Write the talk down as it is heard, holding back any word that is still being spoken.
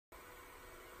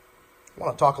I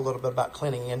want to talk a little bit about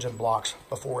cleaning engine blocks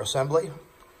before assembly.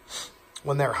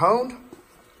 When they're honed,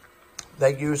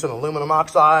 they use an aluminum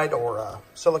oxide or a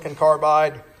silicon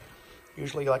carbide,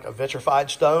 usually like a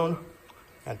vitrified stone,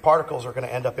 and particles are going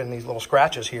to end up in these little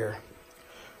scratches here.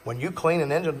 When you clean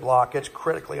an engine block, it's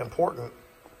critically important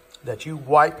that you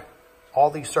wipe all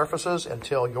these surfaces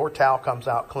until your towel comes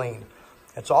out clean.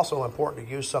 It's also important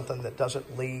to use something that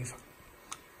doesn't leave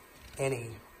any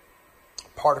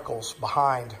particles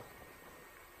behind.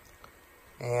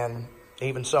 And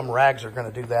even some rags are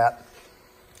going to do that.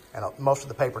 And most of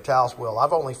the paper towels will.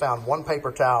 I've only found one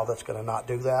paper towel that's going to not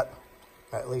do that,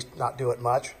 at least not do it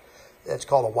much. It's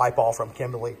called a Wipe All from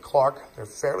Kimberly-Clark. They're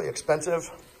fairly expensive,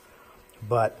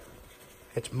 but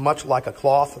it's much like a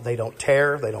cloth. They don't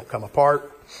tear, they don't come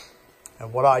apart.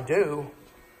 And what I do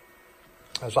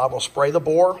is I will spray the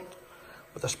bore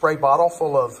with a spray bottle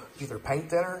full of either paint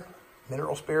thinner,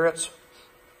 mineral spirits,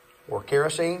 or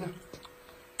kerosene.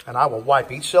 And I will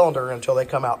wipe each cylinder until they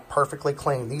come out perfectly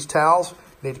clean. These towels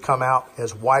need to come out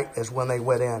as white as when they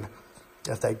went in.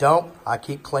 If they don't, I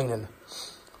keep cleaning.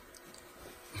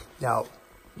 Now,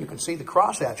 you can see the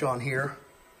crosshatch on here,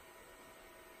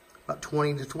 about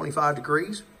 20 to 25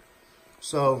 degrees.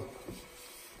 So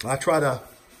I try to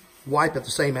wipe at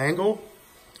the same angle,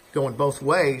 going both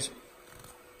ways,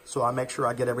 so I make sure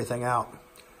I get everything out.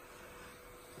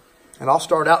 And I'll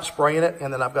start out spraying it,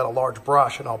 and then I've got a large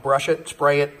brush, and I'll brush it,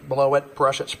 spray it, blow it,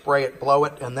 brush it, spray it, blow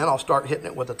it, and then I'll start hitting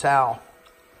it with a towel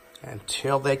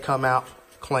until they come out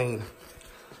clean.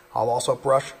 I'll also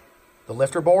brush the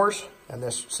lifter bores and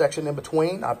this section in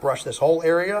between. I brush this whole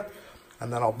area,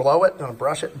 and then I'll blow it, and I'll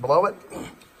brush it and blow it.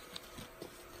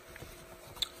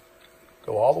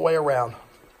 Go all the way around.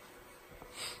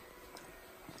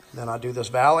 Then I do this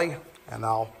valley, and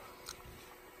I'll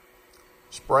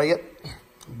spray it,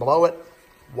 blow it,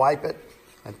 wipe it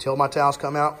until my towels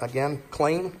come out, again,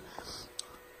 clean.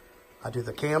 I do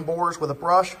the cam bores with a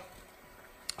brush,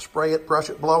 spray it, brush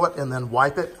it, blow it, and then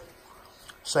wipe it.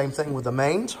 Same thing with the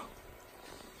mains.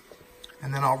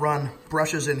 And then I'll run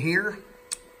brushes in here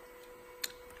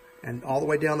and all the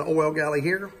way down the oil galley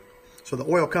here. So the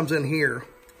oil comes in here.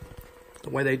 The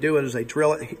way they do it is they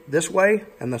drill it this way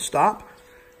and then stop.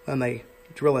 Then they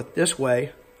drill it this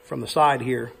way from the side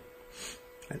here.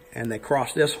 And they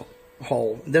cross this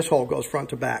hole. This hole goes front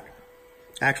to back.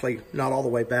 Actually, not all the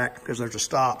way back because there's a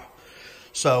stop.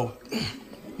 So you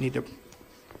need to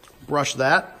brush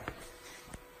that.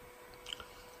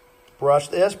 Brush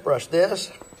this, brush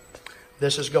this.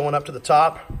 This is going up to the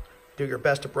top. Do your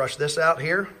best to brush this out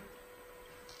here.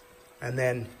 And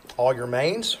then all your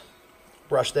mains,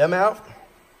 brush them out.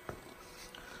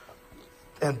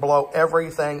 And blow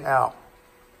everything out.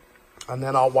 And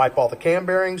then I'll wipe all the cam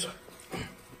bearings.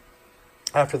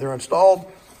 After they're installed,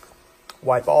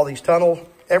 wipe all these tunnel,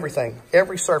 everything,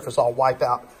 every surface I'll wipe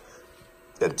out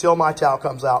until my towel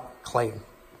comes out clean.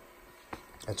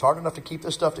 It's hard enough to keep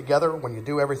this stuff together when you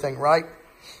do everything right.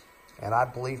 And I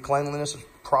believe cleanliness is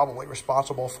probably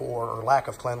responsible for, or lack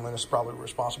of cleanliness is probably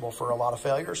responsible for a lot of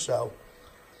failures. So,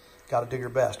 got to do your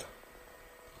best.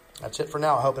 That's it for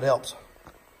now. I hope it helps.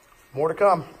 More to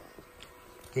come.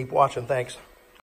 Keep watching. Thanks.